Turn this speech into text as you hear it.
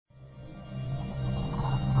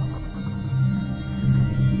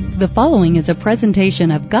The following is a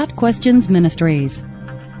presentation of Got Questions Ministries.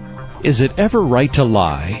 Is it ever right to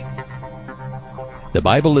lie? The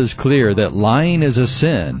Bible is clear that lying is a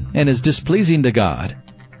sin and is displeasing to God.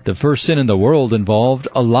 The first sin in the world involved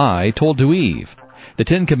a lie told to Eve. The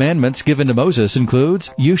 10 Commandments given to Moses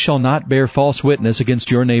includes, "You shall not bear false witness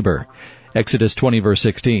against your neighbor." Exodus 20 verse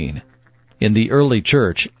 16. In the early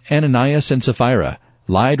church, Ananias and Sapphira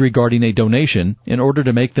lied regarding a donation in order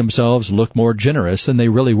to make themselves look more generous than they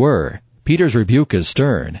really were. Peter's rebuke is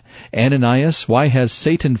stern. "Ananias, why has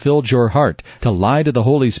Satan filled your heart to lie to the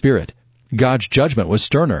Holy Spirit?" God's judgment was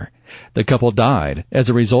sterner. The couple died as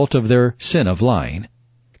a result of their sin of lying.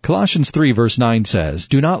 Colossians 3 verse 9 says,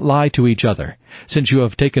 "Do not lie to each other, since you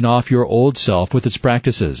have taken off your old self with its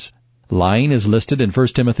practices." Lying is listed in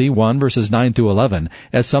 1 Timothy 1 verses 9 through 11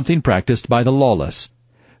 as something practiced by the lawless.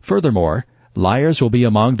 Furthermore, liars will be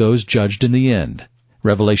among those judged in the end.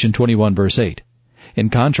 Revelation 21 verse 8. In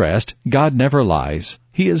contrast, God never lies.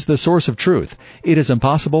 He is the source of truth. It is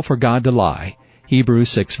impossible for God to lie. Hebrews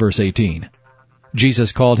 6 verse 18.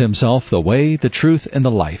 Jesus called himself the way, the truth, and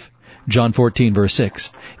the life. John 14 verse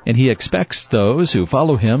 6. And he expects those who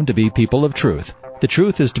follow him to be people of truth. The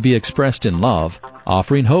truth is to be expressed in love,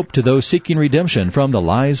 offering hope to those seeking redemption from the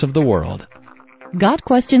lies of the world. Got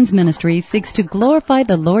Questions Ministries seeks to glorify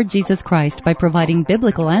the Lord Jesus Christ by providing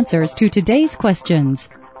biblical answers to today's questions.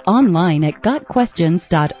 Online at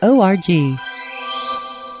gotquestions.org.